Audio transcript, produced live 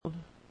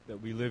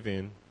that we live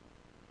in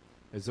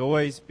has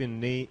always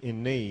been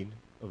in need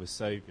of a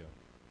Savior,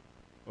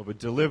 of a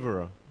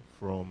deliverer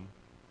from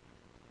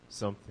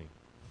something.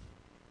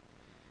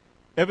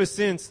 Ever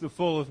since the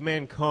fall of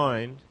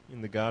mankind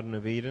in the Garden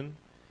of Eden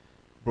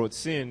brought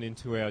sin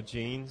into our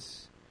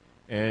genes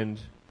and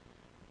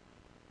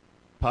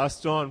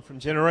passed on from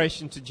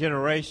generation to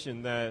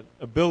generation that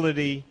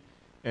ability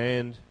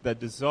and that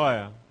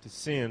desire to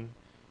sin,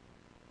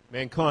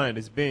 mankind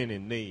has been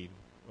in need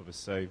of a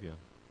Savior.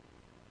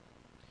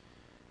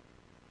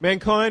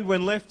 Mankind,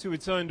 when left to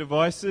its own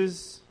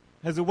devices,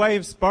 has a way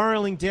of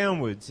spiraling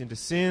downwards into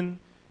sin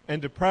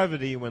and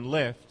depravity when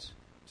left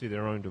to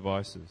their own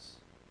devices.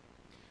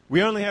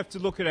 We only have to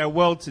look at our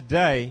world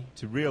today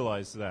to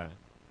realize that.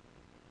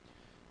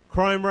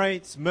 Crime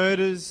rates,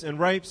 murders, and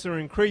rapes are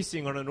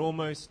increasing on an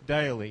almost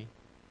daily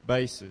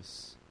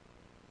basis.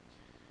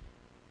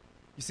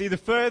 You see, the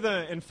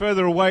further and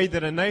further away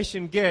that a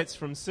nation gets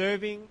from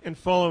serving and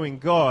following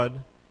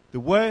God,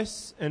 the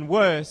worse and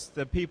worse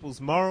that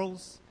people's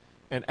morals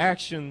and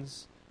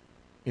actions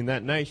in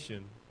that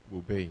nation will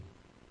be. You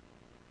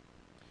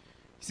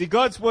see,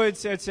 God's Word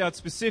sets out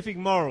specific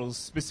morals,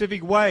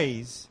 specific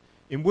ways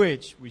in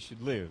which we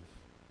should live.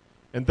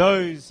 And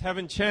those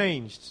haven't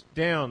changed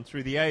down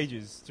through the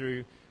ages,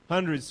 through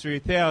hundreds,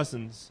 through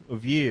thousands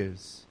of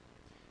years.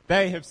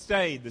 They have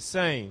stayed the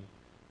same,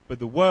 but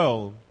the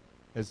world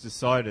has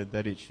decided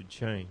that it should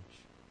change.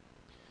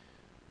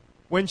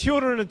 When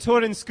children are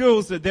taught in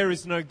schools that there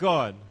is no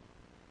God,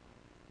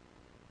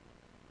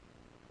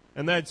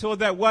 and they're taught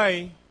that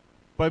way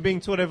by being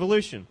taught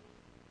evolution.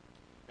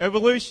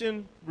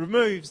 Evolution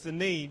removes the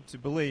need to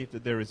believe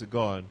that there is a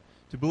God,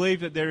 to believe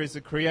that there is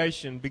a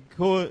creator,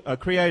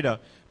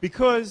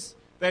 because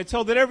they're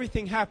told that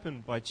everything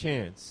happened by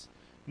chance.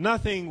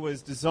 Nothing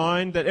was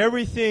designed, that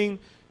everything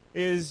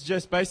is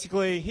just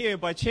basically here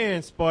by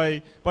chance,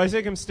 by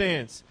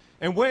circumstance.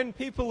 And when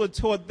people are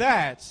taught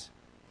that,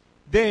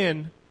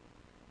 then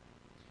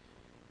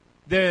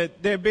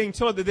they're being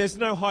taught that there's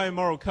no higher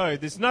moral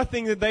code. There's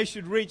nothing that they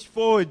should reach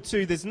forward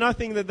to. There's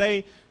nothing that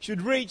they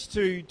should reach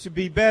to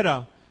be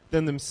better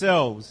than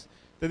themselves.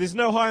 That there's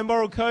no higher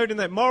moral code and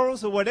that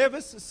morals are whatever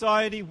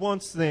society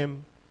wants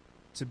them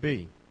to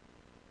be.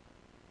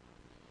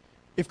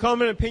 If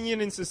common opinion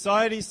in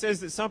society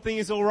says that something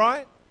is all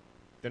right,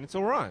 then it's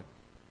all right,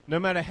 no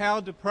matter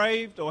how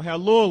depraved or how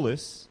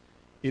lawless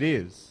it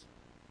is.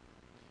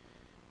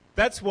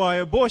 That's why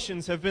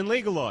abortions have been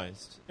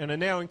legalized and are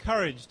now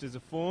encouraged as a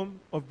form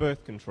of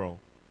birth control.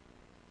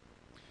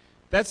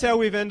 That's how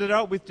we've ended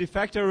up with de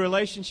facto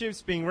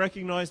relationships being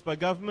recognized by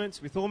governments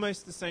with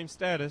almost the same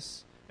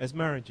status as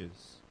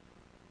marriages.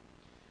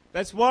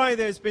 That's why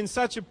there's been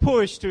such a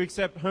push to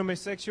accept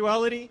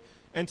homosexuality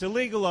and to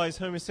legalize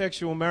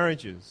homosexual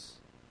marriages.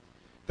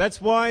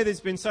 That's why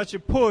there's been such a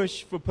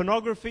push for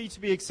pornography to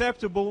be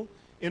acceptable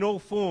in all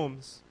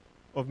forms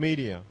of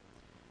media.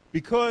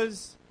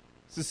 Because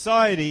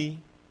society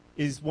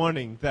is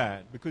wanting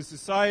that. Because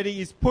society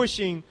is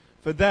pushing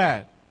for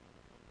that.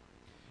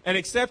 And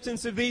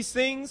acceptance of these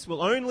things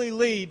will only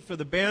lead for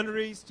the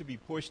boundaries to be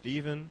pushed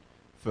even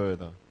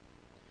further.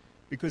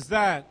 Because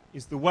that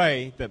is the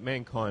way that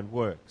mankind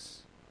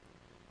works.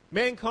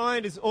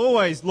 Mankind has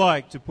always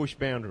liked to push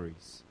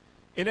boundaries.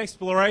 In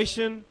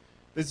exploration,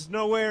 there's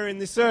nowhere in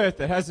this earth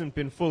that hasn't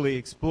been fully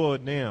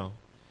explored now.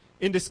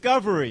 In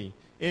discovery,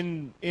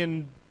 in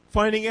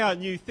finding out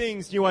new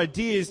things, new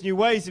ideas, new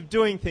ways of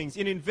doing things,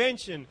 in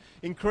invention,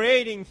 in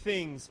creating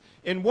things,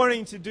 in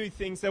wanting to do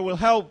things that will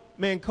help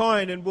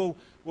mankind and will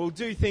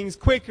do things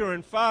quicker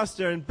and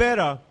faster and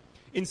better.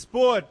 In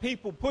sport,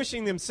 people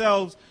pushing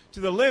themselves to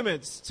the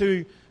limits,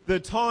 to the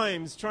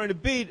times, trying to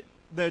beat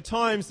the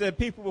times that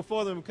people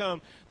before them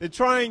come. They're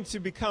trying to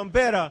become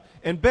better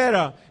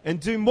and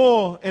do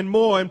more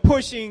and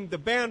pushing the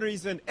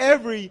boundaries in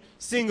every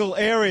single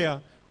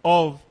area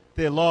of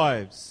their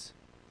lives.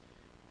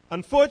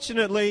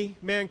 Unfortunately,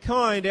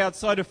 mankind,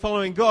 outside of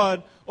following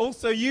God,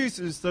 also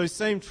uses those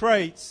same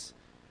traits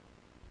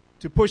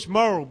to push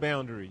moral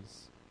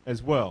boundaries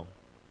as well.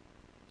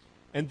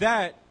 And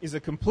that is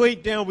a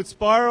complete downward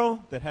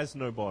spiral that has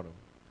no bottom.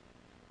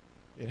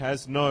 It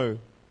has no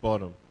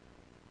bottom.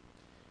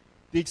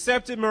 The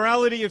accepted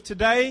morality of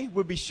today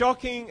would be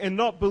shocking and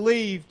not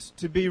believed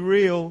to be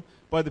real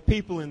by the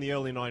people in the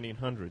early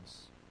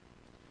 1900s.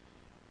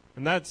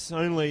 And that's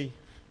only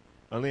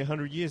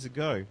 100 years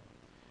ago.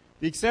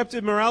 The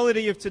accepted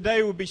morality of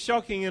today would be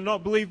shocking and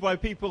not believed by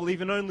people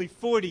even only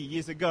 40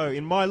 years ago.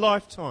 In my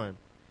lifetime,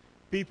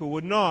 people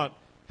would not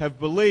have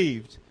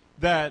believed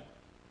that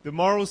the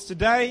morals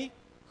today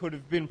could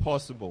have been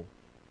possible.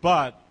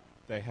 But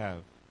they have.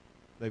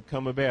 They've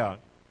come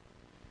about.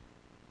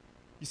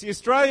 You see,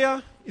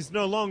 Australia is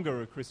no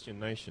longer a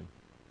Christian nation.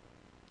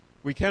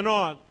 We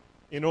cannot,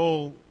 in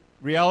all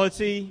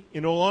reality,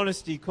 in all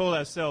honesty, call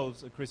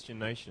ourselves a Christian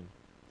nation.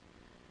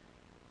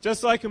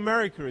 Just like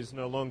America is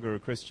no longer a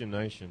Christian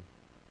nation.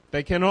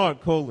 They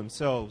cannot call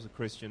themselves a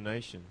Christian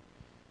nation.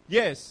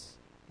 Yes,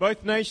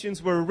 both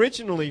nations were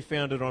originally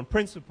founded on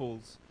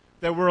principles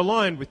that were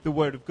aligned with the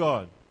Word of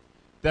God,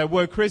 that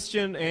were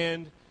Christian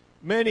and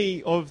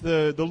many of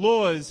the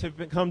laws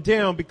have come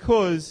down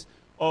because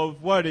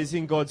of what is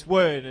in God's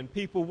word and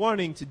people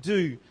wanting to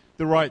do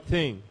the right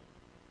thing.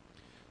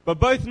 But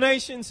both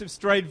nations have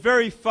strayed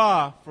very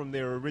far from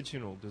their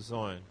original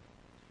design.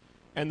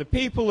 And the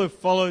people have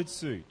followed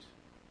suit,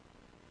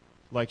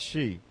 like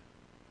sheep.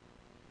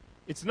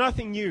 It's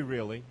nothing new,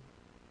 really.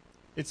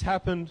 It's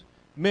happened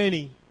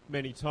many,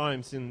 many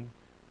times in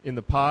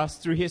the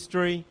past, through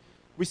history.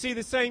 We see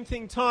the same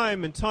thing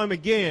time and time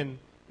again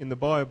in the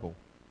Bible.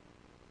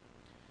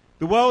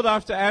 The world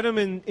after Adam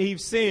and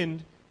Eve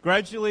sinned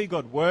gradually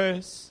got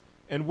worse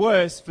and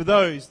worse for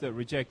those that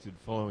rejected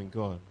following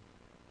God.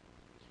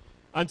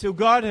 Until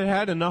God had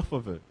had enough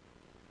of it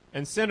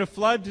and sent a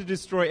flood to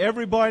destroy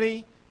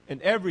everybody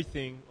and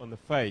everything on the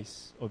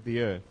face of the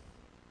earth.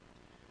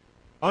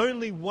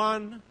 Only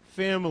one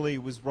family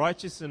was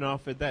righteous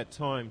enough at that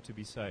time to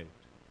be saved.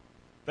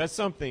 That's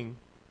something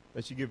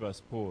that should give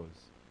us pause.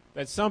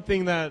 That's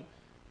something that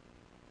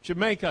should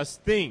make us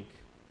think.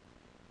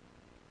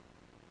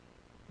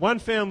 One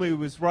family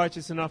was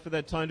righteous enough at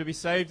that time to be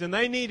saved, and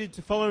they needed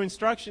to follow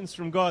instructions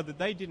from God that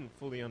they didn't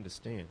fully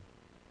understand.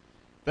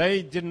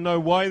 They didn't know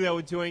why they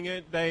were doing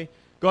it.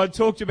 God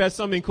talked about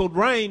something called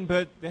rain,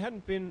 but there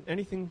hadn't been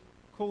anything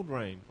called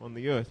rain on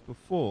the earth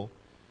before.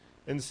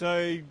 And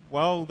so,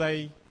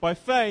 they, by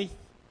faith,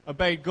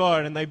 obeyed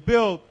God, and they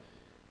built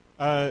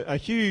a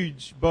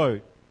huge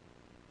boat,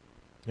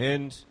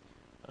 and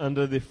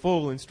under the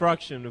full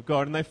instruction of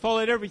God. And they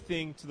followed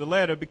everything to the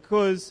letter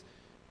because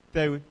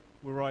they were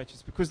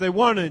righteous, because they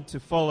wanted to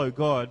follow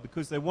God,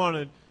 because they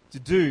wanted to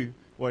do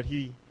what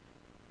He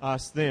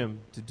asked them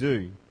to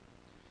do.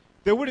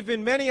 There would have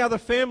been many other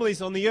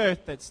families on the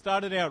earth that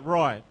started out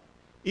right,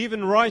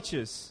 even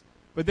righteous,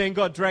 but then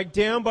got dragged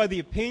down by the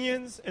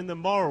opinions and the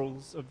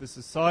morals of the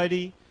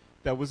society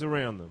that was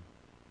around them.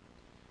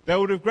 They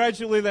would have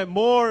gradually let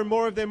more and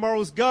more of their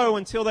morals go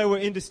until they were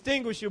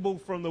indistinguishable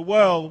from the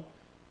world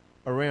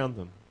around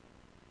them.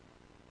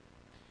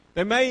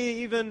 They may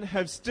even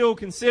have still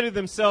considered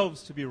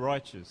themselves to be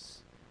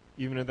righteous,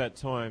 even at that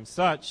time.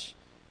 Such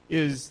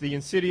is the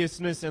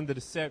insidiousness and the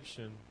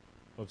deception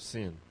of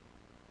sin.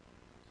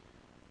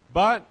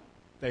 But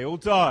they all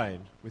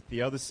died with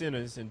the other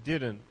sinners and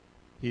didn't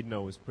heed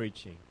Noah's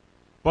preaching.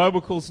 The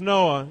Bible calls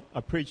Noah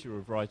a preacher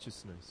of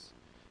righteousness.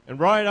 And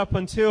right up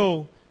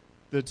until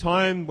the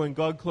time when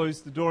God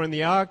closed the door in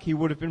the ark, he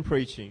would have been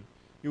preaching.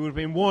 He would have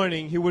been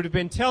warning. He would have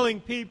been telling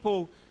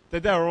people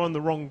that they were on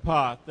the wrong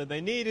path, that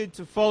they needed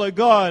to follow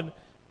God,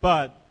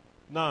 but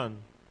none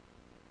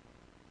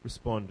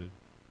responded.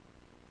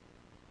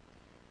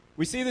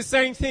 We see the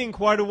same thing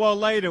quite a while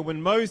later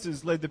when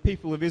Moses led the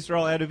people of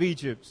Israel out of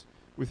Egypt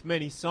with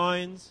many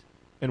signs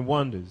and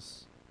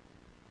wonders.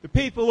 The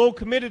people all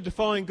committed to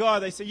following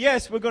God. They said,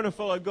 yes, we're going to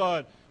follow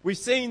God. We've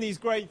seen these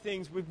great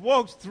things. We've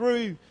walked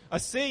through a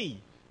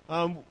sea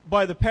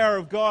by the power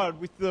of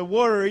God with the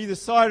water either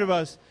side of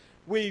us.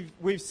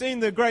 We've seen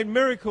the great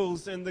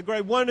miracles and the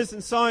great wonders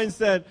and signs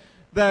that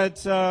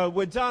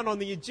were done on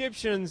the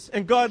Egyptians,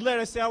 and God led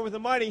us out with a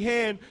mighty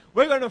hand.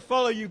 We're going to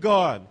follow you,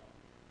 God.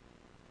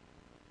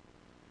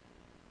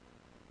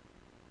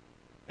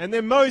 And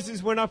then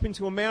Moses went up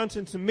into a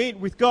mountain to meet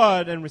with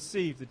God and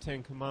receive the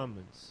 10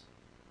 Commandments.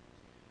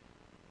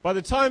 By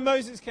the time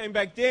Moses came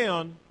back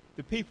down,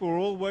 the people were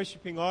all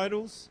worshipping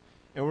idols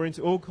and were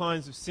into all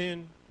kinds of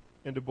sin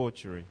and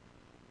debauchery.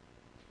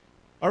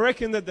 I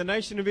reckon that the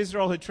nation of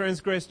Israel had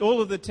transgressed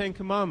all of the 10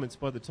 Commandments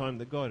by the time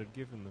that God had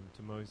given them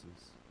to Moses.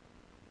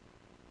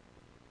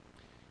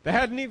 They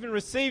hadn't even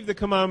received the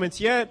commandments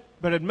yet,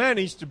 but had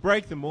managed to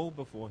break them all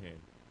beforehand.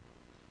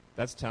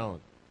 That's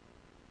talent.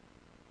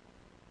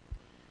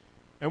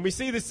 And we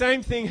see the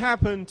same thing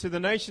happen to the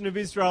nation of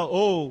Israel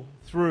all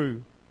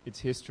through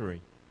its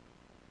history.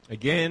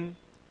 Again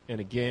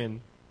and again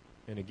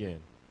and again.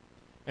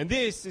 And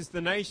this is the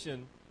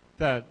nation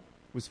that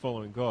was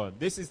following God.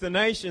 This is the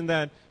nation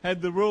that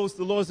had the rules,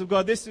 the laws of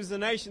God. This is the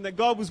nation that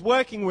God was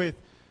working with.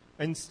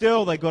 And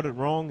still they got it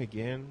wrong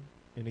again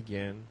and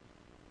again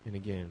and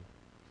again.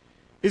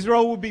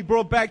 Israel would be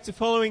brought back to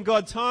following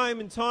God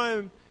time and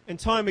time and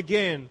time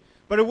again.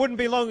 But it wouldn't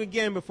be long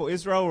again before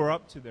Israel were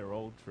up to their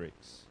old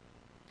tricks.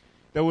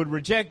 They would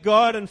reject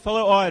God and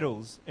follow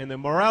idols, and their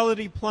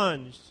morality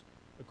plunged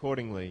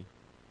accordingly,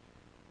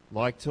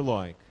 like to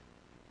like.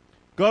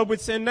 God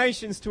would send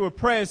nations to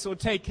oppress or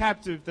take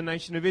captive the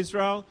nation of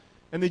Israel,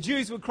 and the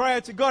Jews would cry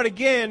out to God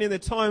again in the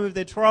time of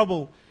their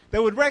trouble. They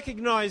would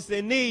recognize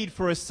their need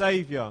for a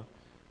Savior,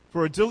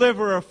 for a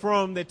deliverer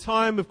from their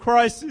time of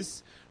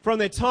crisis, from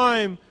their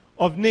time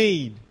of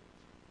need.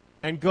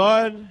 And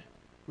God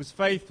was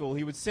faithful.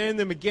 He would send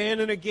them again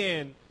and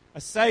again a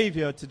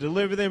Savior to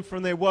deliver them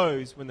from their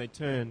woes when they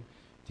turned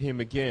to Him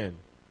again.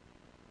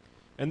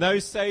 And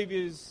those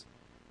Saviors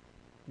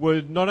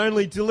would not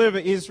only deliver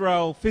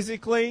Israel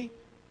physically,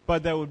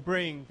 but they would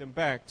bring them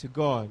back to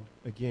God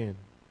again.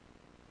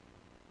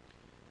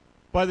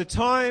 By the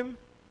time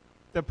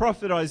the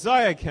prophet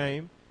Isaiah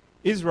came,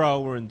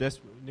 Israel were in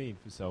desperate need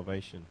for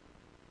salvation.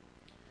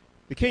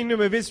 The kingdom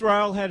of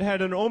Israel had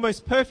had an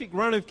almost perfect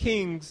run of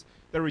kings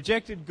They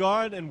rejected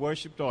God and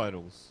worshipped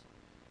idols,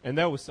 and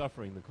they were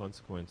suffering the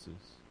consequences.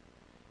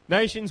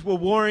 Nations were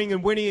warring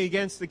and winning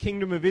against the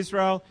kingdom of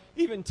Israel,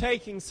 even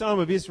taking some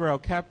of Israel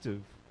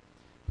captive,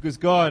 because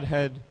God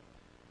had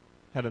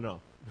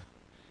enough.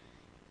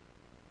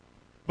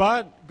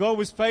 But God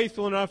was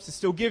faithful enough to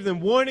still give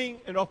them warning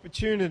and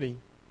opportunity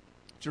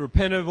to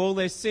repent of all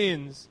their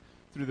sins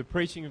through the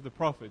preaching of the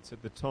prophets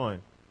at the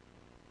time.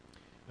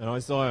 And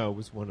Isaiah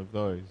was one of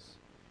those.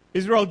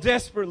 Israel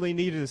desperately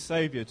needed a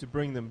Savior to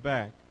bring them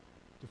back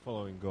to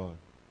following God.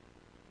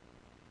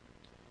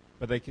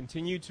 But they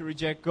continued to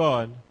reject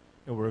God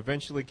and were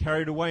eventually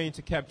carried away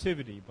into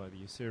captivity by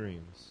the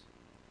Assyrians.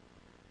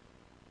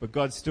 But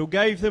God still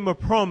gave them a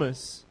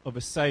promise of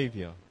a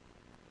Savior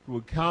who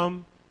would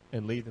come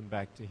and lead them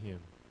back to Him.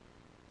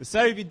 The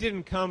Savior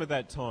didn't come at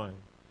that time.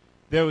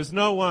 There was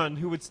no one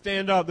who would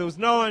stand up. There was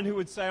no one who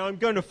would say, I'm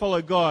going to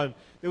follow God.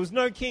 There was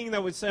no king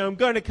that would say, I'm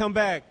going to come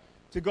back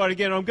to God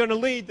again. I'm going to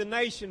lead the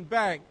nation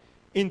back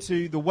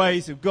into the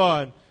ways of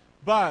God.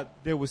 But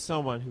there was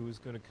someone who was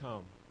going to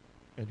come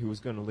and who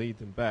was going to lead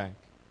them back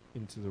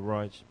into the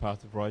right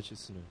path of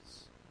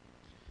righteousness.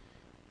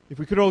 If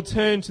we could all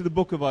turn to the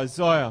book of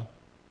Isaiah,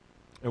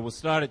 and we'll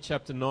start at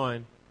chapter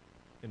 9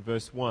 and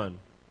verse 1.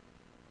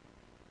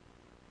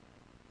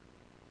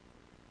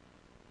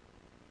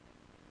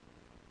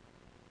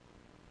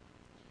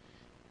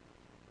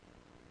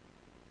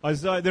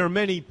 Isaiah, there are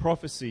many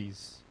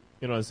prophecies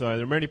in Isaiah.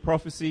 There are many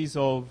prophecies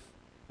of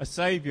a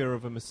Savior,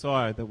 of a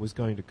Messiah that was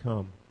going to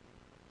come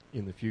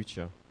in the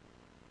future.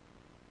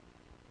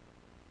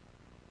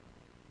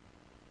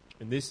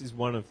 And this is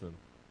one of them.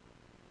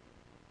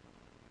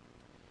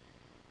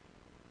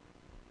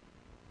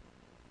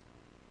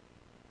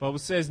 The Bible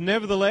says,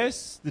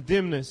 nevertheless, the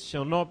dimness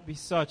shall not be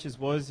such as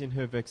was in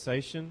her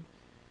vexation,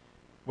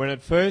 when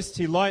at first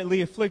he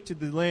lightly afflicted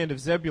the land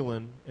of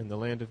Zebulun and the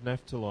land of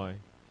Naphtali,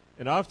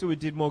 and afterward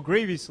did more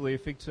grievously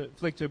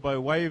afflict her by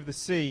way of the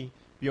sea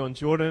beyond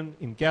Jordan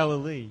in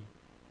Galilee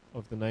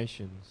of the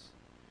nations.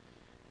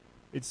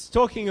 It's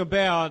talking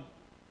about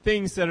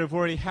things that have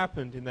already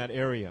happened in that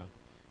area.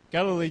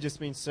 Galilee just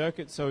means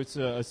circuit, so it's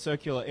a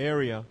circular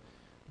area.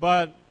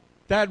 But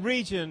that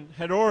region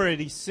had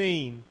already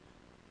seen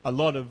a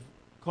lot of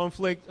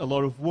conflict, a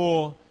lot of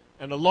war,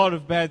 and a lot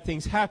of bad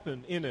things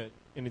happen in it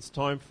in its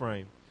time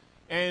frame.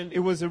 And it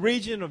was a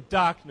region of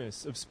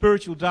darkness, of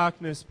spiritual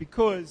darkness,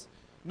 because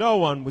no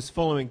one was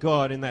following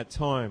God in that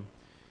time.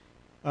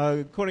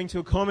 According to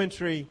a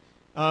commentary,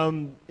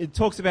 it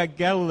talks about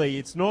Galilee.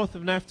 It's north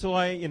of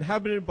Naphtali,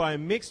 inhabited by a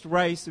mixed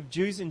race of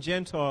Jews and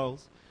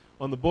Gentiles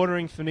on the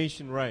bordering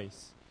Phoenician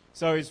race.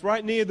 So it's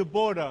right near the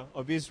border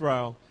of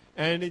Israel.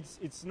 And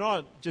it's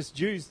not just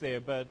Jews there,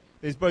 but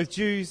there's both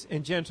Jews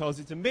and Gentiles.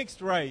 It's a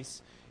mixed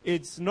race.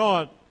 It's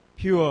not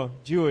pure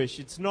Jewish.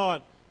 It's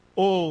not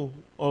all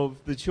of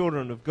the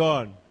children of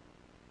God.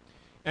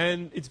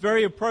 And it's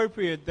very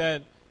appropriate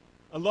that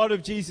a lot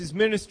of Jesus'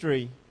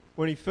 ministry,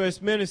 when he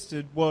first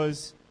ministered,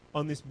 was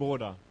on this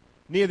border,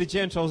 near the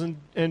Gentiles,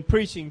 and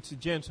preaching to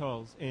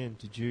Gentiles and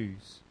to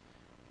Jews.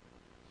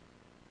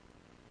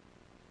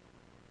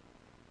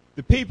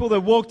 The people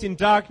that walked in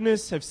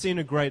darkness have seen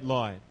a great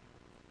light.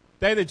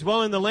 They that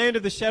dwell in the land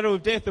of the shadow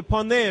of death,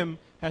 upon them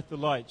hath the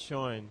light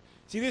shined.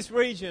 See, this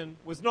region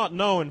was not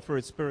known for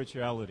its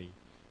spirituality.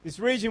 This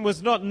region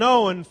was not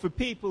known for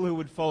people who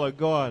would follow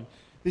God.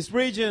 This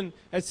region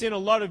had seen a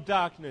lot of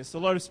darkness, a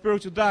lot of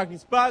spiritual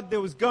darkness, but there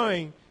was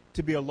going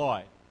to be a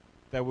light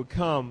that would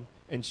come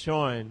and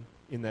shine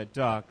in that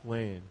dark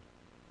land.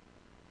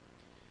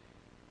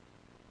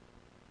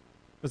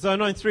 Isaiah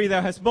 9:3,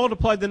 thou hast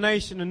multiplied the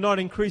nation and not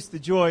increased the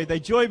joy. They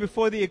joy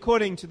before thee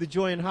according to the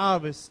joy in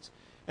harvest,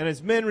 and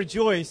as men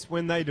rejoice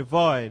when they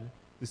divide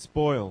the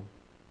spoil.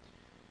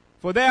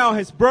 For thou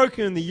hast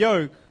broken the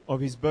yoke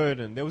of his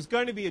burden. There was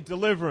going to be a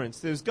deliverance.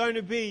 There was going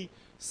to be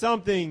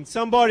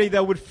somebody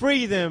that would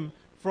free them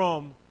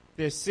from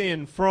their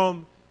sin,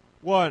 from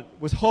what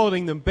was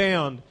holding them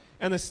bound.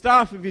 And the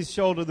staff of his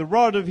shoulder, the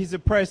rod of his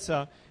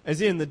oppressor, as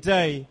in the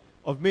day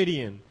of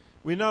Midian.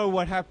 We know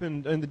what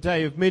happened in the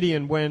day of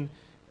Midian when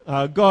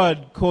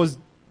God caused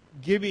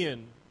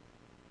Gideon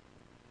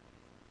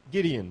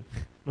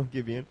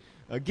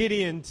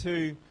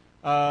to,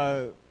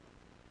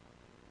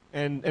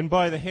 and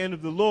by the hand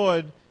of the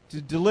Lord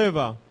to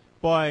deliver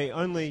by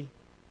only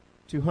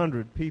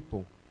 200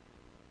 people.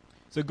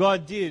 So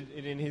God did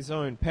it in his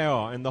own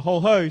power, and the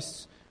whole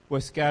hosts were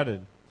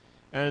scattered.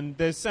 And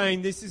they're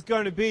saying this is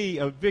going to be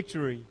a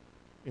victory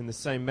in the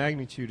same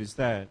magnitude as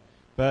that,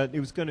 but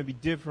it was going to be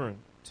different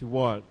to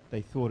what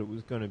they thought it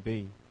was going to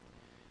be.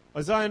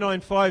 Isaiah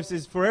 9:5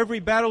 says, for every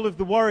battle of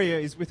the warrior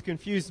is with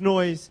confused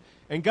noise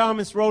and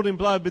garments rolled in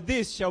blood, but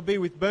this shall be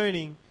with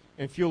burning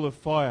and fuel of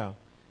fire.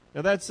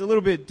 Now that's a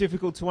little bit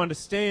difficult to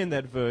understand,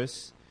 that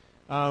verse,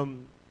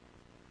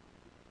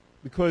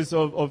 because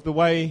of the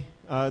way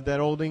that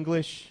Old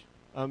English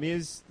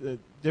is. The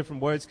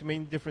different words can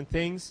mean different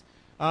things.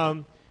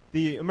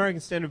 The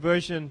American Standard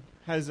Version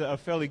has a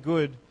fairly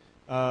good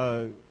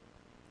alternative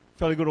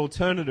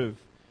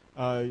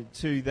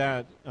to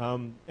that,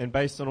 and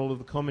based on all of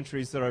the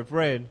commentaries that I've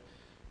read,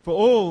 for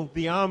all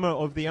the armor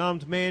of the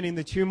armed man in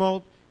the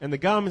tumult and the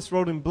garments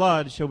rolled in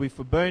blood shall be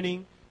for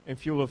burning and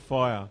fuel of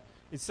fire.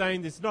 It's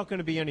saying there's not going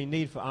to be any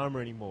need for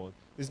armor anymore.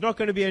 There's not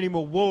going to be any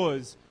more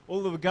wars.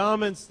 All of the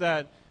garments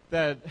that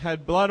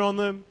had blood on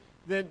them,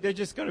 they're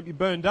just going to be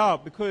burned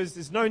up, because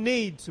there's no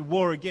need to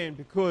war again,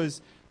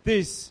 because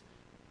this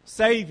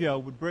Savior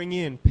would bring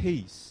in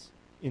peace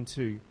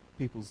into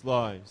people's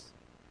lives.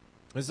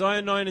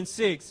 Isaiah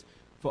 9:6,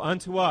 for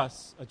unto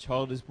us a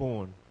child is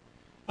born.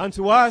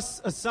 Unto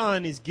us a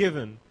son is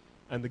given,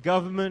 and the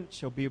government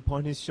shall be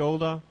upon his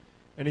shoulder,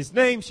 and his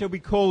name shall be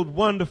called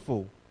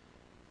Wonderful,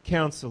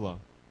 Counselor,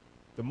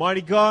 the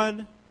Mighty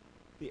God,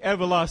 the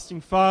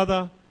Everlasting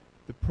Father,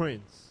 the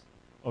Prince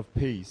of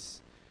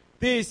Peace.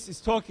 This is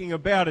talking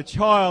about a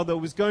child that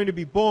was going to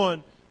be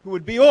born who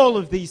would be all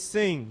of these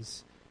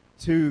things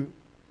to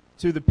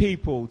the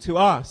people, to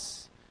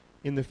us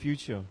in the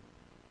future.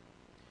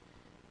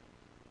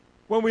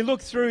 When we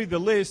look through the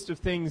list of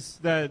things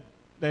that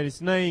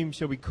his name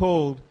shall be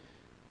called,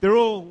 they're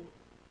all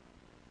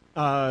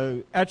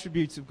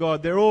attributes of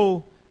God. They're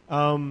all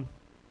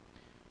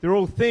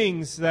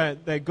things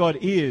that God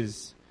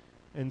is.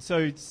 And so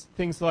it's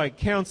things like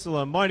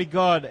Counselor, Mighty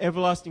God,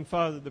 Everlasting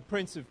Father, the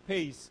Prince of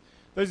Peace.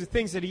 Those are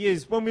things that he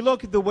is. When we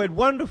look at the word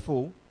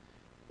wonderful,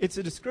 it's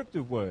a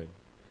descriptive word.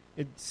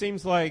 It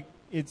seems like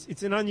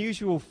it's an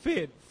unusual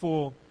fit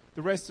for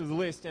the rest of the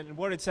list and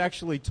what it's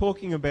actually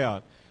talking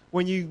about.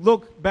 When you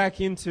look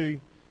back into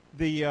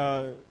the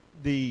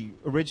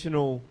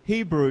original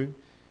Hebrew,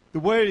 the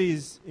word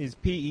is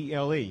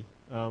P-E-L-E.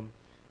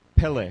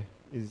 Pele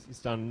is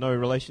done no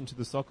relation to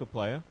the soccer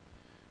player.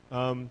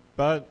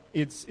 But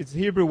it's a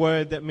Hebrew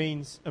word that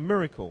means a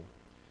miracle,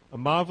 a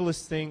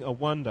marvelous thing, a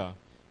wonder.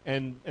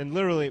 And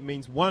literally it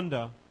means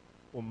wonder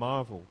or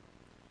marvel.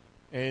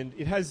 And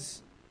it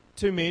has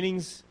two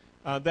meanings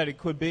that it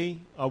could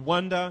be. A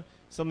wonder,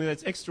 something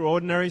that's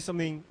extraordinary,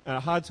 something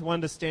hard to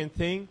understand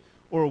thing,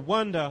 or a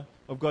wonder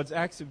of God's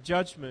acts of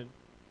judgment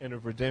and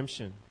of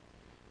redemption.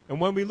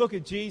 And when we look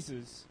at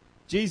Jesus,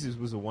 Jesus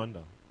was a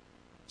wonder.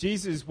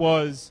 Jesus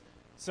was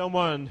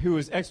someone who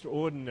was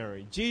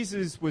extraordinary.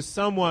 Jesus was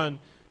someone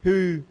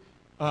who,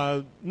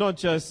 not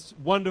just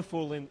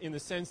wonderful in the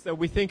sense that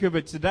we think of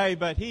it today,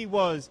 but he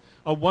was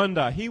a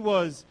wonder. He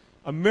was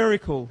a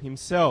miracle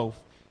himself.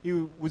 He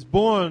was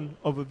born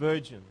of a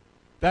virgin.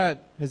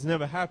 That has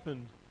never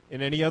happened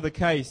in any other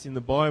case in the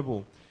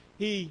Bible.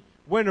 He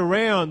went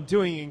around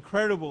doing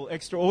incredible,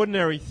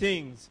 extraordinary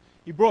things.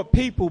 He brought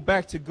people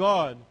back to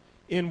God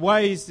in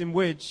ways in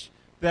which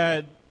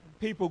that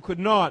people could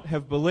not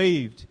have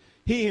believed.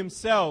 He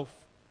himself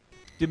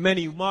did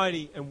many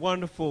mighty and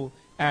wonderful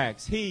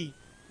acts. He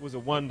was a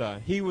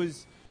wonder. He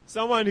was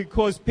someone who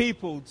caused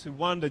people to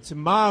wonder, to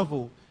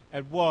marvel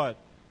at what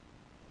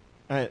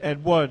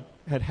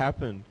had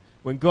happened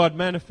when God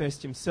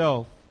manifested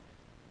himself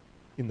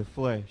in the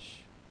flesh.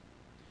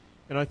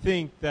 And I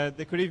think that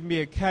there could even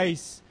be a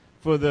case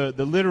for the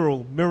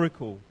literal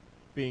miracle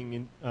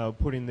being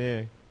put in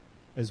there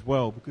as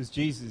well, because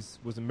Jesus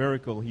was a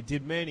miracle. He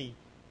did many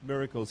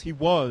miracles. He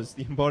was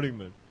the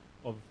embodiment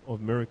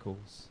of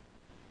miracles.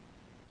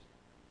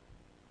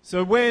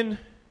 So when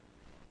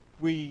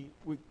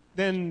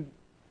then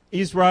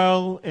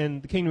Israel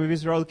and the kingdom of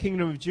Israel, the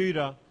kingdom of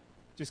Judah,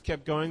 just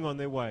kept going on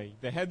their way.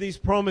 They had these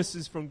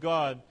promises from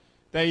God.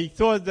 They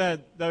thought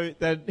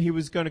that he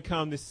was going to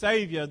come, this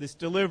Savior, this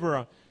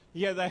deliverer.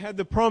 Yeah, they had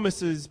the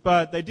promises,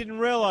 but they didn't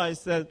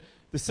realize that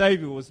the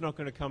Savior was not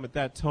going to come at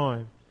that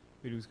time,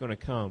 but he was going to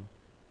come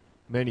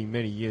many,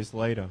 many years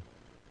later.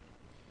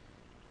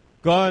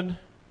 God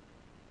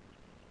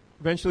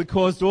eventually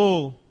caused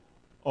all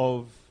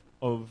of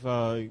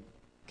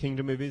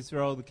kingdom of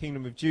Israel, the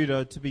kingdom of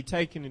Judah, to be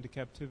taken into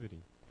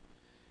captivity.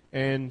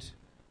 And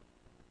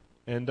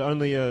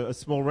only a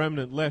small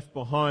remnant left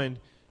behind.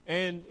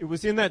 And it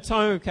was in that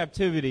time of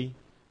captivity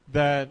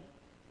that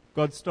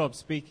God stopped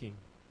speaking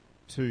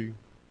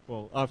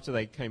after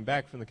they came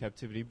back from the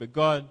captivity, but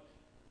God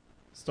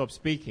stopped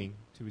speaking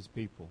to his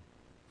people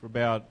for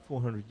about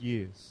 400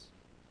 years.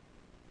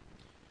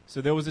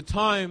 So there was a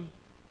time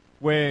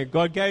where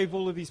God gave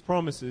all of these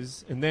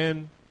promises, and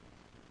then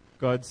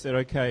God said,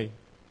 okay,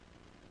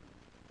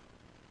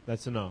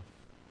 that's enough.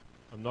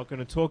 I'm not going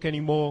to talk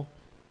anymore.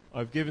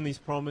 I've given these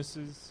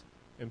promises,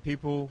 and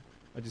people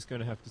are just going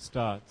to have to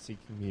start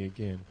seeking me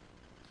again.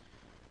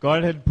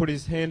 God had put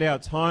his hand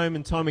out time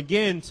and time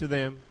again to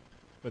them,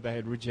 but they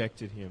had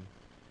rejected him.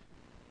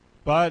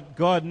 But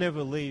God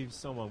never leaves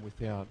someone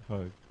without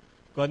hope.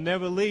 God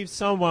never leaves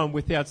someone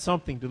without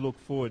something to look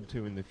forward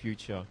to in the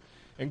future.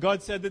 And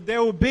God said that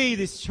there will be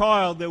this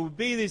child, there will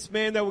be this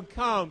man that would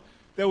come,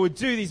 that would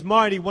do these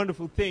mighty,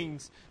 wonderful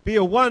things. Be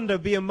a wonder,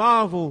 be a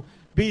marvel,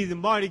 be the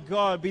mighty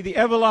God, be the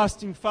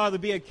everlasting Father,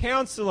 be a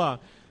counselor,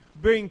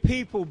 bring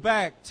people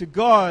back to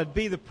God,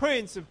 be the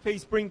Prince of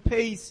Peace, bring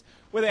peace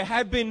where there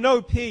had been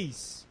no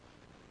peace.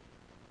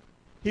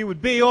 He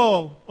would be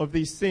all of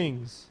these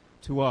things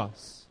to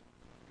us.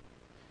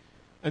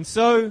 And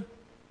so,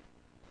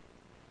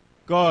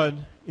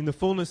 God in the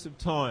fullness of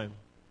time,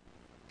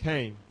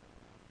 came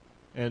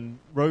and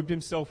robed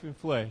himself in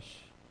flesh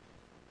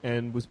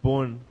and was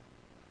born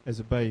as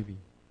a baby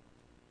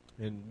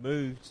and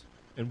moved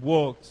and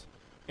walked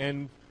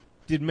and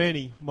did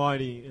many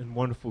mighty and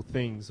wonderful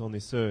things on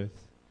this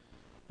earth.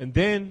 And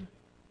then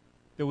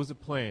there was a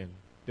plan.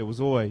 There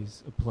was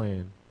always a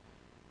plan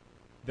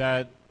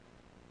that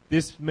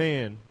this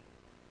man,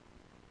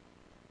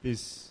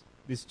 this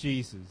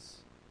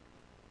Jesus,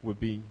 would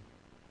be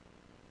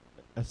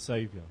a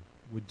Savior,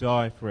 would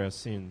die for our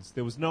sins.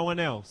 There was no one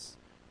else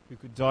who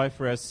could die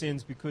for our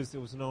sins because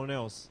there was no one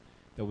else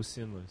that was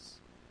sinless.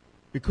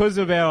 Because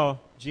of our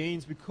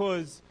genes,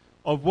 because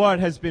of what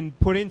has been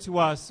put into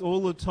us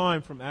all the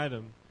time from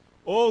Adam,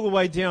 all the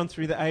way down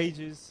through the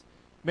ages,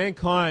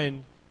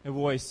 mankind have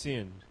always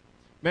sinned.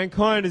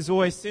 Mankind has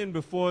always sinned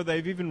before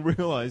they've even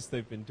realized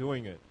they've been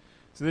doing it.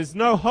 So there's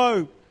no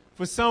hope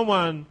for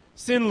someone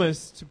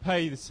sinless to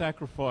pay the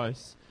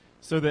sacrifice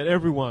so that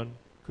everyone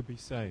could be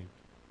saved.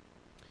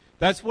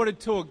 That's what it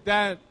took.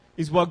 That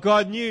is what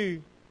God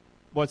knew,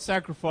 what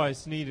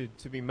sacrifice needed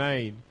to be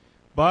made.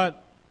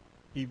 But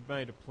He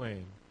made a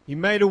plan. He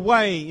made a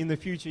way in the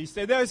future. He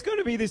said there's going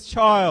to be this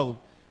child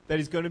that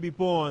is going to be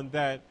born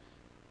that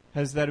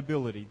has that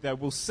ability, that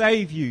will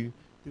save you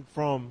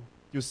from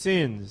your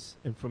sins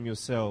and from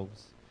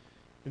yourselves.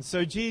 And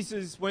so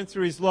Jesus went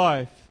through His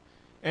life,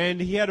 and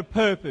He had a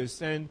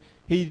purpose, and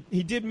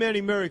He did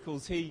many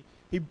miracles. He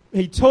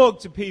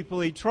talked to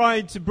people. He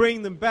tried to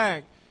bring them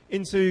back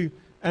into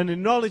an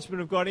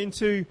acknowledgement of God,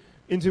 into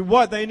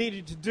what they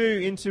needed to do,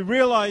 into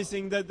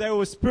realizing that they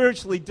were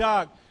spiritually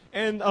dark.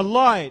 And a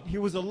light. He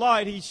was a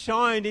light. He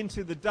shined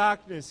into the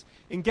darkness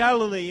in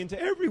Galilee, into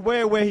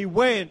everywhere where He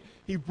went.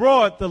 He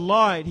brought the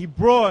light. He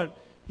brought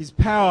His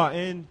power,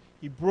 and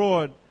He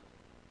brought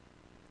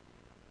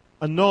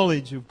a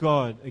knowledge of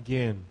God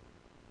again.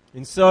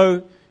 And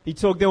so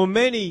there were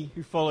many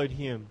who followed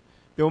Him.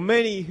 There were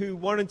many who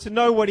wanted to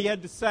know what He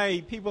had to say.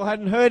 People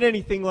hadn't heard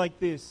anything like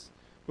this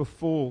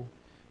before.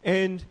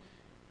 And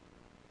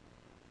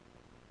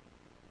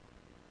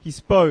He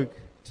spoke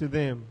to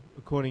them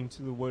according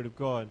to the Word of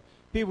God.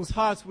 People's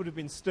hearts would have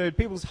been stirred.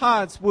 People's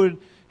hearts would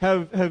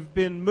have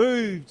been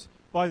moved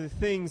by the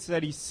things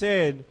that He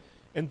said.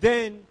 And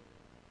then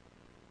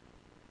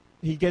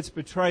He gets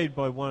betrayed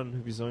by one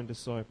of His own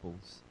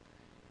disciples.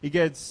 He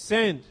gets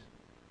sent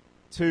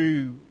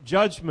to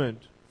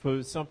judgment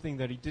for something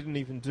that He didn't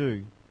even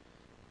do.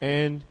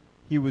 And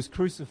He was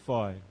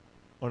crucified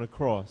on a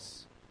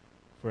cross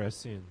for our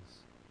sins.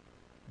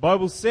 The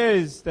Bible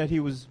says that He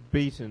was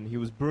beaten, He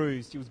was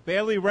bruised, He was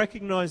barely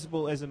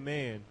recognizable as a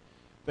man.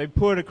 They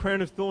put a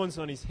crown of thorns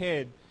on His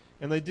head,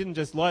 and they didn't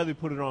just lightly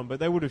put it on, but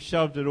they would have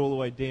shoved it all the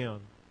way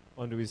down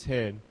onto His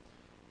head.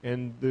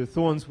 And the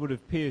thorns would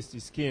have pierced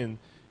His skin.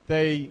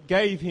 They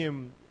gave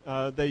Him,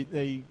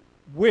 they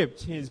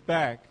whipped His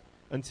back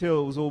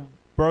until it was all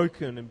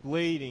broken and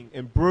bleeding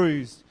and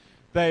bruised.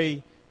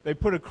 They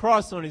put a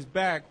cross on His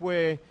back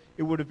where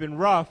it would have been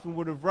rough and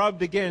would have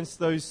rubbed against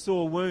those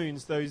sore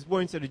wounds, those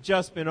wounds that had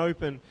just been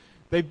opened.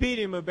 They beat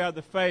Him about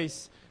the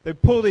face. They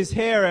pulled His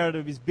hair out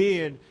of His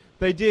beard.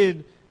 They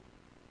did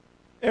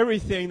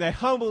everything. They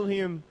humbled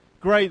Him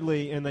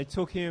greatly, and they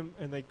took Him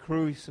and they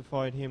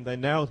crucified Him. They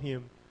nailed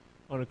Him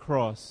on a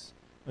cross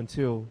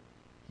until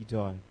He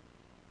died.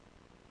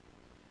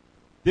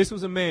 This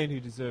was a man who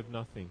deserved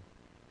nothing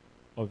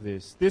of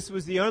this. This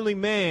was the only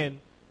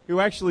man who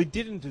actually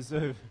didn't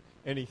deserve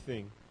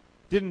anything.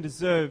 Didn't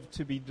deserve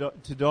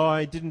to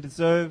die, didn't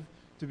deserve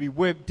to be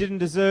whipped, didn't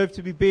deserve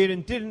to be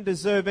beaten, didn't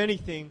deserve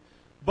anything.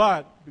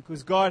 But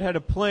because God had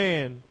a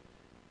plan,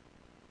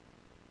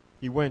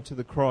 He went to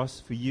the cross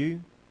for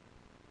you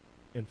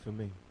and for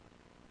me.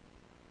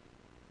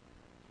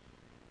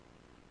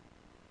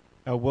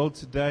 Our world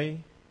today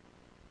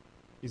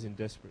is in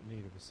desperate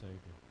need of a Savior.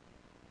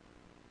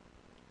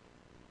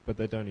 But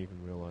they don't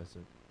even realize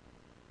it.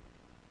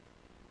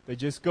 They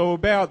just go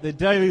about their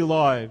daily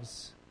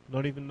lives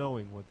not even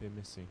knowing what they're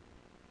missing.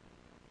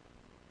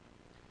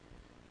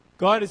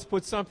 God has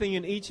put something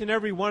in each and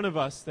every one of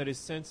us that is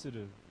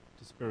sensitive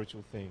to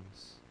spiritual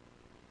things.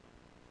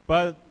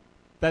 But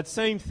that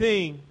same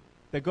thing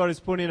that God has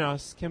put in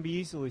us can be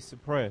easily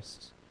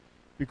suppressed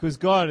because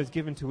God has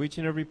given to each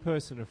and every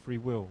person a free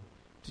will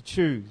to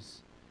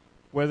choose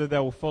whether they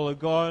will follow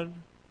God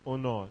or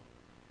not.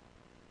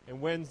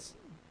 And when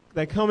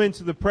they come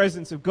into the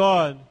presence of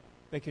God,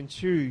 they can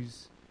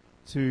choose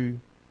to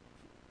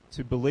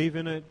believe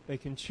in it. They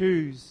can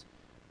choose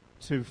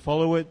to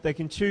follow it. They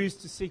can choose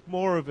to seek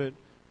more of it,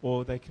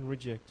 or they can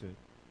reject it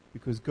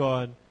because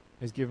God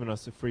has given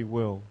us a free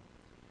will.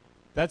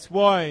 That's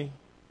why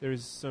there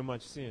is so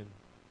much sin,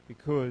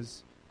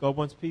 because God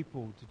wants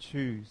people to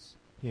choose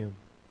Him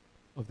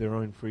of their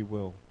own free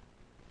will.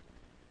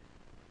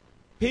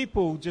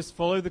 People just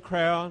follow the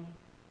crowd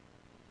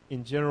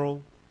in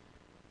general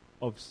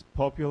of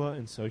popular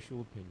and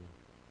social opinion.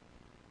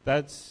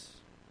 That's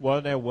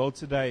what our world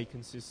today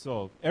consists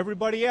of.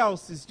 Everybody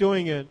else is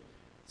doing it,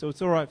 so it's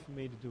all right for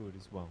me to do it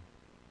as well.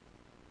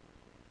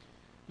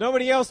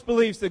 Nobody else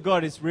believes that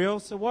God is real,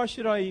 so why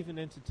should I even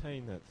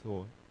entertain that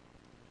thought?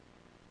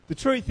 The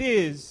truth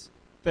is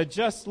that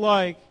just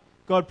like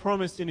God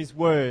promised in His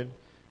Word,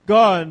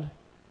 God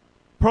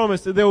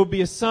promised that there would be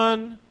a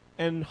son,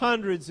 and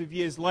hundreds of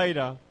years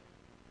later,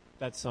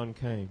 that son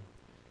came.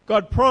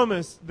 God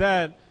promised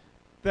that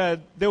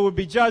there would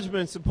be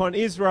judgments upon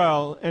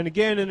Israel, and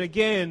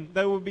again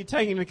they would be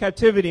taken into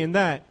captivity, and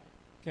that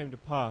came to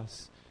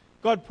pass.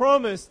 God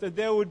promised that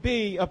there would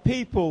be a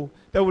people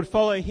that would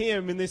follow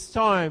Him in this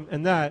time,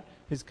 and that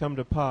has come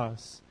to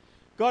pass.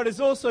 God has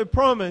also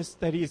promised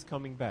that He is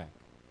coming back,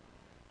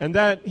 and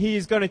that He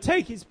is going to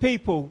take His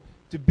people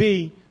to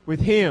be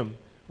with Him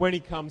when He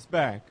comes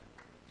back.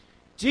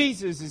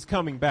 Jesus is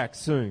coming back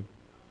soon.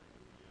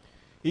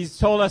 He's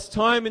told us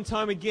time and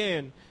time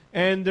again,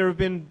 and there have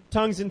been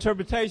tongues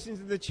interpretations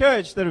in the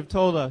church that have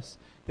told us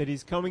that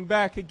He's coming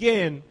back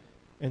again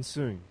and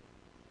soon.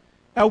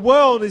 Our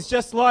world is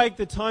just like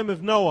the time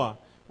of Noah,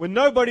 when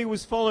nobody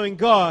was following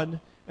God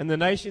and the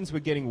nations were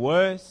getting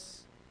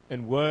worse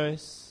and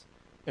worse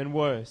and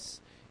worse.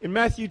 In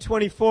Matthew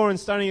 24 and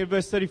starting at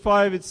verse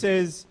 35, it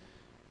says,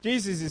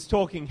 Jesus is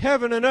talking,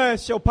 "Heaven and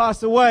earth shall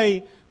pass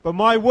away, but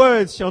my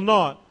words shall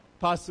not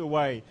pass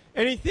away."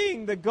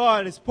 Anything that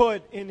God has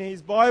put in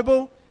His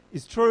Bible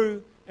is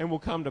true and will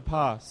come to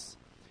pass.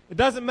 It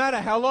doesn't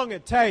matter how long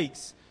it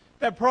takes.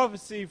 That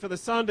prophecy for the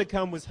Son to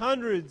come was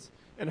hundreds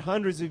and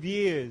hundreds of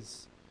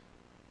years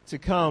to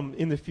come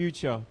in the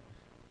future.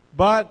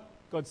 But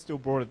God still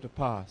brought it to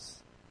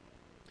pass.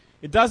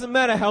 It doesn't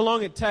matter how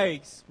long it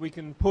takes. We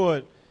can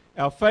put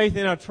our faith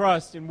and our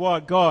trust in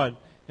what God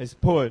has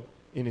put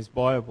in His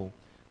Bible.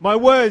 "My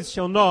words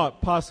shall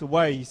not pass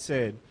away," He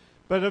said.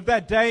 "But of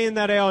that day and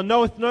that hour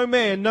knoweth no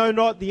man, no,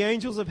 not the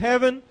angels of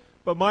heaven,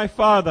 but my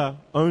Father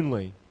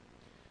only.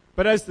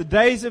 But as the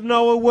days of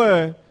Noah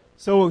were,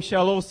 so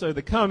shall also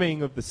the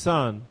coming of the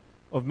Son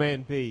of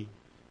Man be."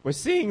 We're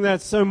seeing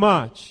that so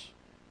much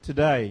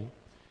today.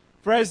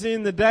 "For as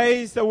in the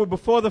days that were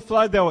before the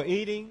flood, they were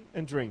eating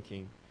and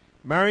drinking,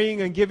 marrying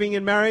and giving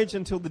in marriage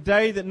until the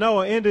day that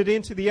Noah entered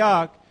into the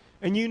ark,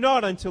 and knew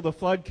not until the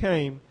flood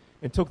came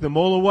and took them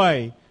all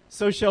away,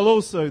 so shall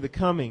also the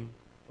coming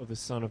of the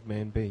Son of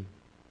Man be.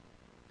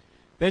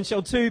 Then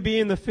shall two be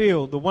in the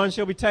field, the one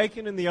shall be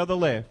taken and the other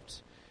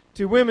left.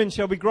 Two women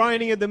shall be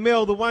grinding at the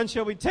mill, the one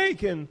shall be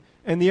taken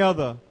and the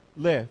other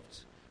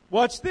left.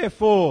 Watch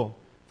therefore,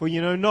 for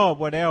you know not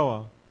what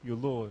hour your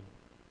Lord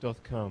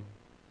doth come."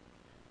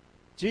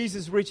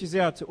 Jesus reaches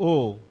out to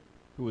all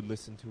who would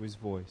listen to His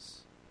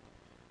voice.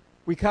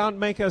 We can't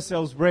make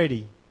ourselves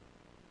ready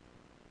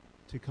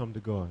to come to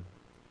God.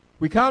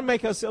 We can't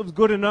make ourselves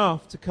good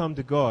enough to come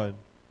to God,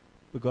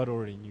 but God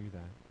already knew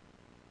that.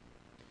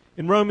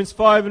 In Romans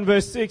 5 and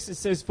verse 6 it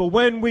says, "For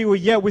when we were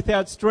yet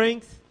without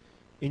strength,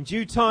 in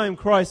due time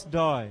Christ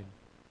died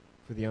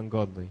for the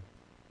ungodly.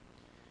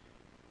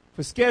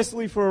 For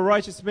scarcely for a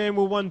righteous man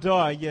will one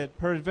die, yet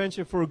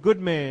peradventure for a good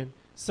man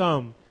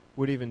some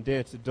would even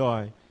dare to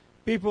die."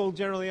 People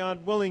generally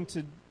aren't willing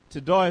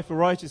to die for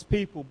righteous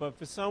people, but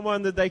for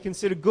someone that they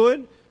consider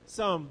good,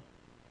 some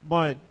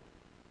might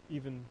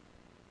even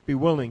be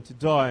willing to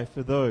die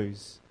for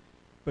those.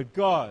 But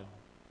God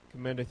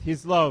commendeth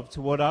His love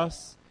toward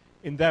us,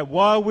 in that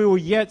while we were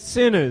yet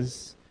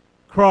sinners,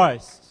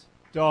 Christ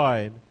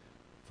died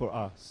for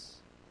us.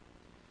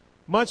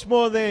 Much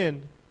more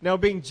then, now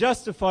being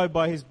justified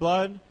by His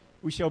blood,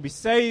 we shall be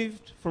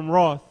saved from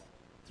wrath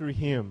through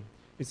Him.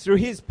 It's through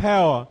His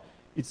power,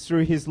 it's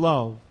through His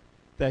love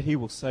that He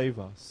will save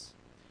us.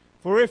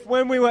 For if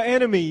when we were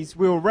enemies,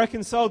 we were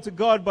reconciled to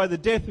God by the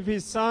death of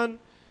His Son,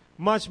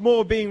 much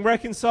more being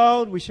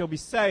reconciled, we shall be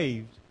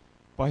saved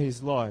by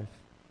His life.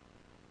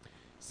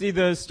 See,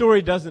 the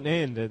story doesn't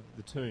end at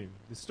the tomb.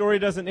 The story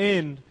doesn't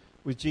end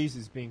with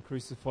Jesus being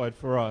crucified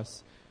for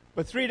us.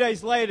 But 3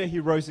 days later, He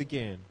rose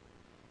again.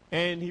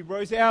 And He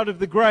rose out of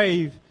the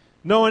grave.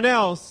 No one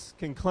else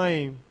can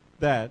claim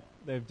that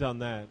they've done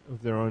that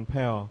of their own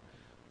power.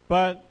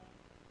 But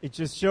it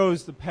just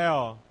shows the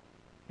power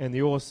and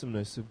the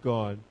awesomeness of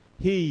God.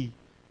 He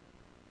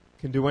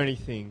can do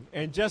anything.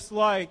 And just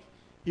like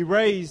He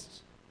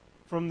raised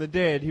from the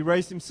dead, He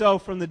raised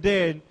Himself from the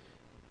dead,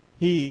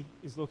 He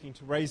is looking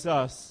to raise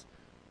us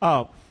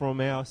up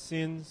from our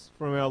sins,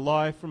 from our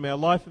life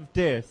of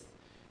death,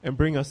 and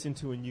bring us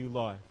into a new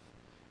life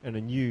and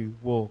a new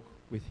walk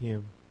with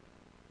Him.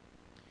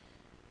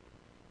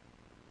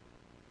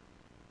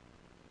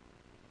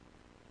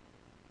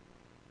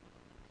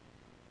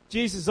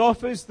 Jesus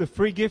offers the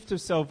free gift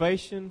of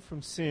salvation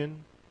from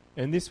sin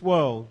and this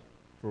world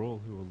for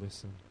all who will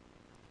listen.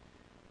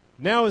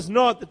 Now is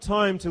not the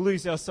time to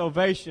lose our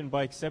salvation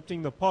by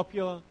accepting the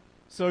popular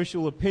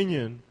social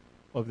opinion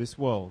of this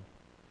world.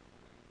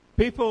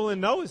 People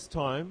in Noah's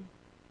time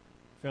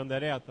found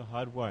that out the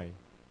hard way.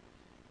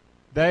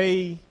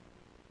 The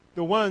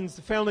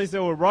families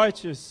that were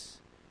righteous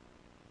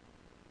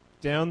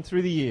down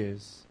through the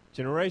years,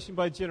 generation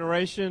by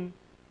generation,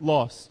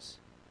 lost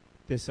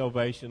their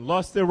salvation,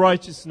 lost their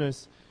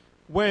righteousness,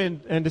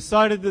 went and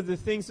decided that the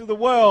things of the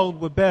world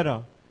were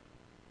better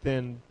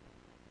than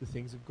the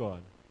things of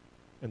God.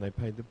 and they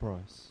paid the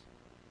price.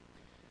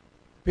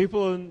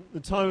 People in the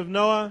time of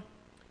Noah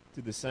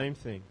did the same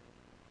thing.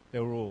 They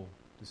were all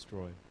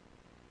destroyed.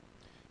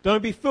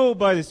 Don't be fooled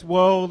by this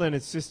world and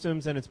its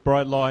systems and its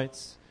bright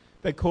lights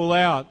that call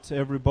out to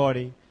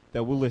everybody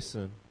that will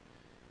listen.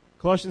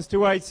 Colossians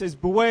 2:8 says,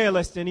 "Beware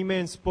lest any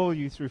man spoil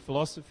you through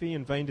philosophy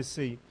and vain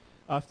deceit,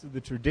 after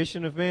the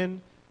tradition of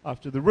men,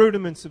 after the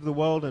rudiments of the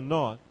world, and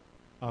not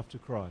after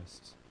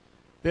Christ."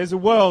 There's a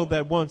world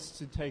that wants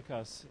to take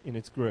us in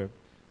its grip.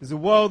 There's a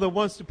world that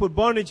wants to put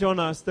bondage on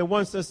us, that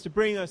wants us to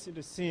bring us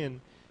into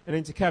sin and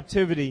into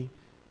captivity,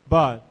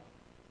 but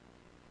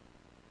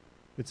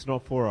it's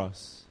not for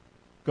us.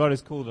 God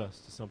has called us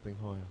to something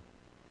higher.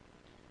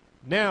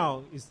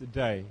 Now is the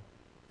day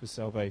for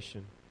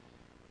salvation.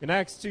 In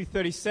Acts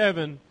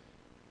 2:37,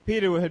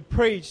 Peter had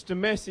preached a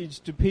message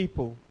to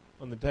people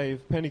on the day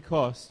of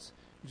Pentecost,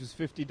 which was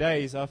 50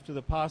 days after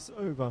the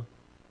Passover.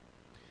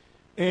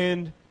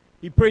 And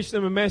he preached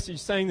them a message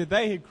saying that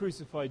they had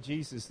crucified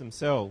Jesus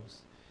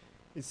themselves.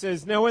 It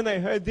says, "Now when they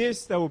heard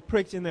this, they were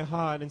pricked in their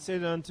heart and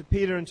said unto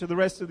Peter and to the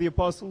rest of the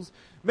apostles,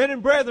 'Men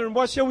and brethren,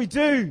 what shall we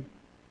do?'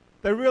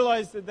 They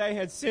realized that they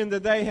had sinned,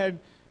 that they had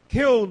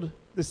killed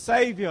the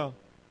Savior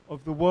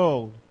of the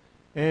world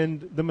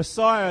and the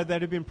Messiah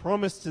that had been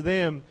promised to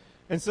them.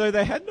 And so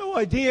they had no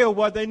idea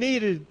what they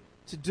needed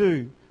to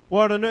do.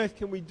 What on earth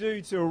can we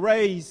do to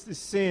erase the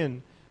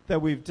sin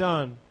that we've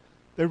done?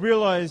 They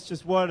realized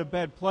just what a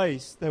bad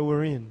place they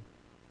were in.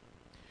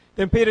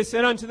 Then Peter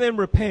said unto them,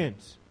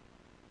 "Repent,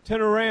 turn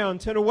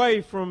around, turn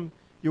away from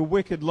your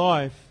wicked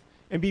life,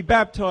 and be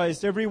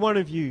baptized, every one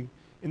of you,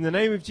 in the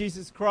name of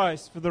Jesus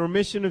Christ for the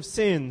remission of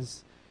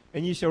sins,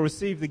 and ye shall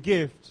receive the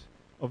gift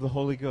of the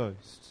Holy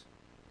Ghost.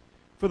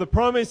 For the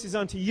promise is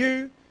unto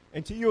you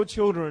and to your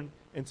children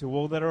and to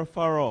all that are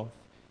afar off,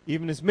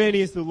 even as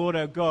many as the Lord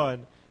our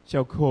God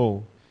shall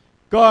call."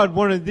 God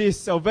wanted this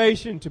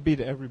salvation to be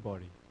to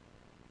everybody.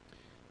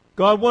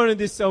 God wanted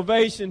this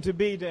salvation to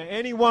be to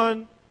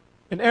anyone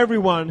and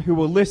everyone who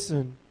will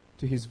listen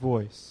to his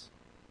voice.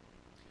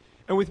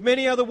 And with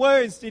many other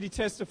words did he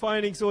testify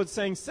and exhort,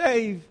 saying,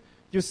 "Save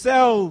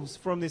yourselves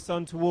from this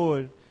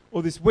untoward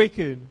or this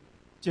wicked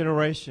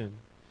generation."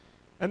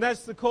 And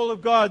that's the call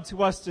of God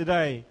to us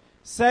today.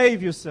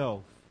 Save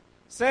yourself.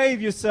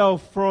 Save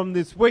yourself from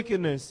this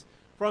wickedness,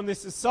 from this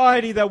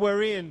society that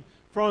we're in,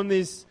 from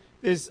this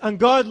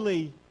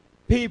ungodly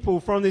people,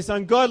 from this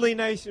ungodly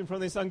nation, from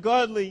this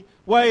ungodly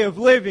way of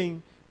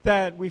living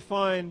that we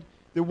find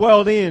the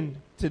world in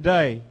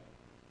today.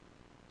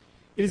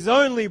 It is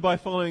only by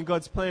following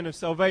God's plan of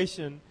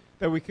salvation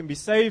that we can be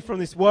saved from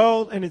this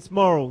world and its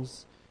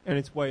morals and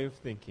its way of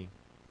thinking.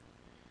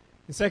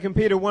 In 2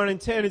 Peter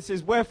 1:10 it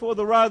says, "Wherefore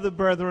the rather,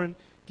 brethren,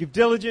 give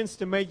diligence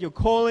to make your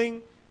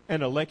calling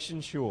and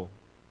election sure.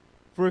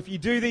 For if ye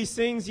do these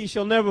things, ye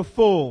shall never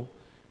fall.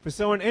 For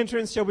so an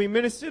entrance shall be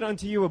ministered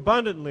unto you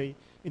abundantly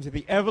into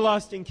the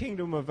everlasting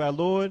kingdom of our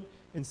Lord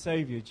and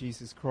Savior,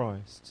 Jesus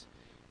Christ."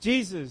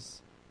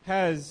 Jesus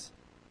has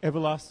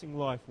everlasting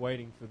life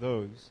waiting for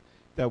those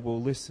that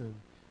will listen,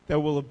 that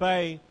will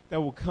obey,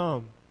 that will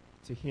come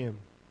to him.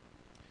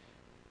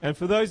 And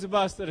for those of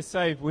us that are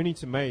saved, we need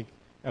to make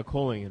our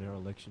calling and our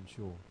election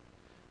sure.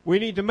 We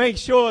need to make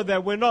sure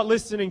that we're not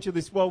listening to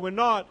this world. We're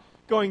not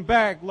going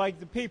back like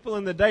the people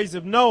in the days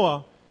of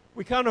Noah.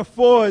 We can't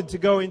afford to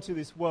go into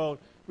this world.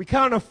 We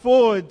can't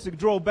afford to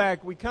draw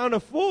back. We can't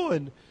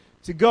afford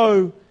to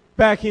go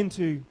back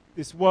into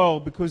this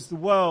world, because the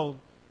world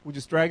will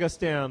just drag us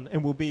down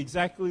and we'll be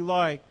exactly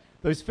like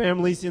those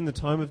families in the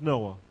time of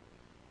Noah.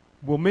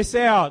 We'll miss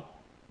out.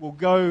 We'll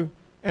go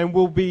and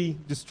we'll be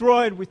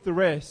destroyed with the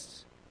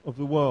rest of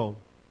the world.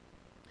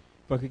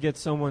 If I could get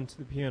someone to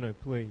the piano,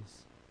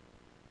 please.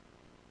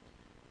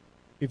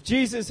 If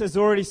Jesus has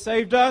already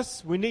saved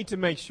us, we need to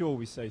make sure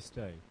we stay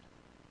saved.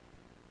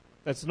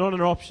 That's not an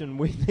option.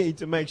 We need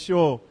to make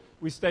sure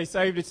we stay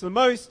saved. It's the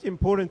most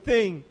important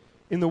thing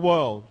in the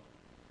world.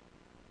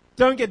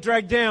 Don't get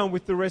dragged down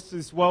with the rest of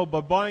this world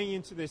by buying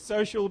into their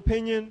social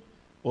opinion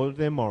or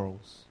their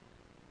morals,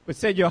 but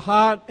set your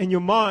heart and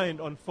your mind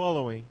on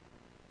following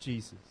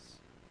Jesus.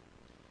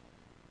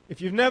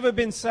 If you've never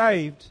been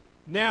saved,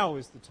 now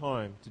is the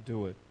time to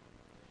do it.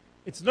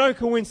 It's no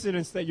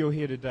coincidence that you're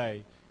here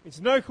today. It's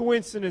no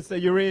coincidence that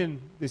you're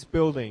in this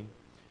building,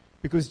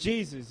 because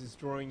Jesus is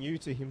drawing you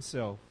to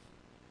himself.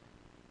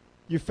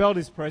 You felt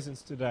his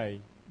presence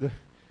today. The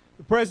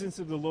presence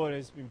of the Lord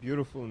has been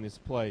beautiful in this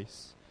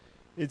place.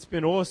 It's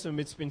been awesome.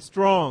 It's been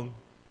strong.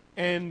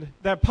 And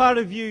that part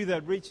of you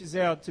that reaches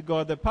out to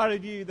God, that part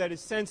of you that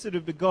is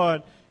sensitive to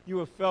God, you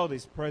have felt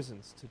his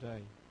presence today.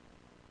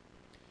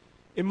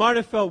 It might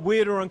have felt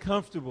weird or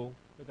uncomfortable,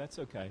 but that's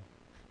okay.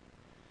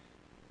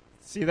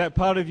 See, that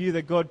part of you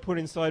that God put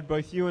inside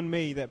both you and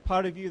me, that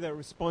part of you that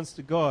responds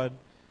to God,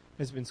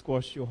 has been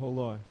squashed your whole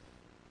life.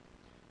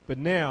 But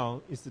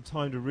now is the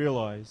time to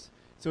realize.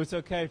 So it's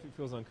okay if it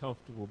feels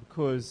uncomfortable,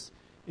 because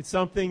it's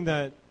something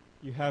that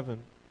you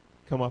haven't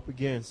come up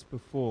against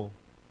before.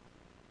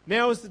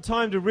 Now is the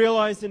time to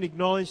realize and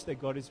acknowledge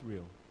that God is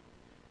real,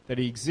 that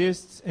he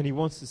exists and he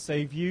wants to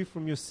save you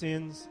from your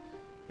sins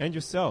and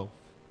yourself.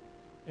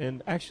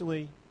 And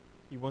actually,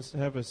 He wants to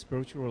have a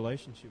spiritual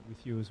relationship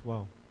with you as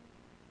well.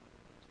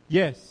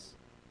 Yes,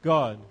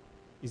 God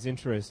is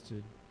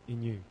interested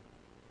in you.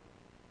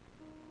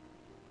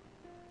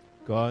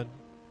 God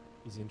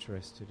is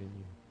interested in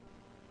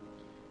you.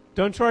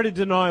 Don't try to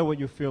deny what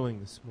you're feeling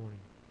this morning.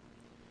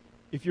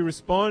 If you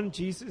respond,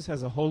 Jesus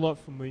has a whole lot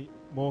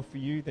more for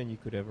you than you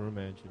could ever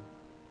imagine.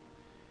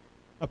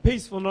 A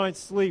peaceful night's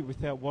sleep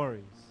without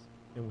worries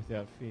and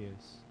without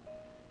fears.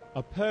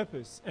 A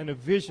purpose and a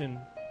vision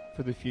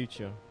for the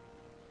future.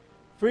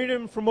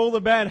 Freedom from all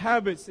the bad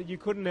habits that you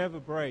couldn't ever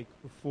break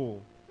before.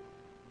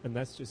 And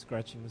that's just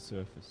scratching the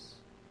surface.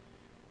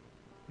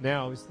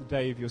 Now is the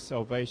day of your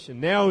salvation.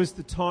 Now is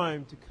the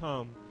time to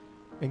come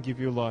and give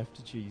your life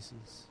to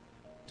Jesus.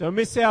 Don't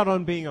miss out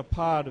on being a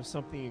part of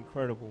something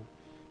incredible.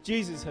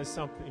 Jesus has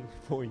something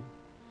for you.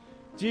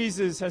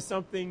 Jesus has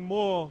something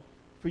more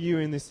for you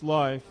in this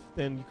life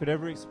than you could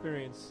ever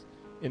experience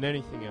in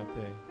anything out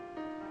there.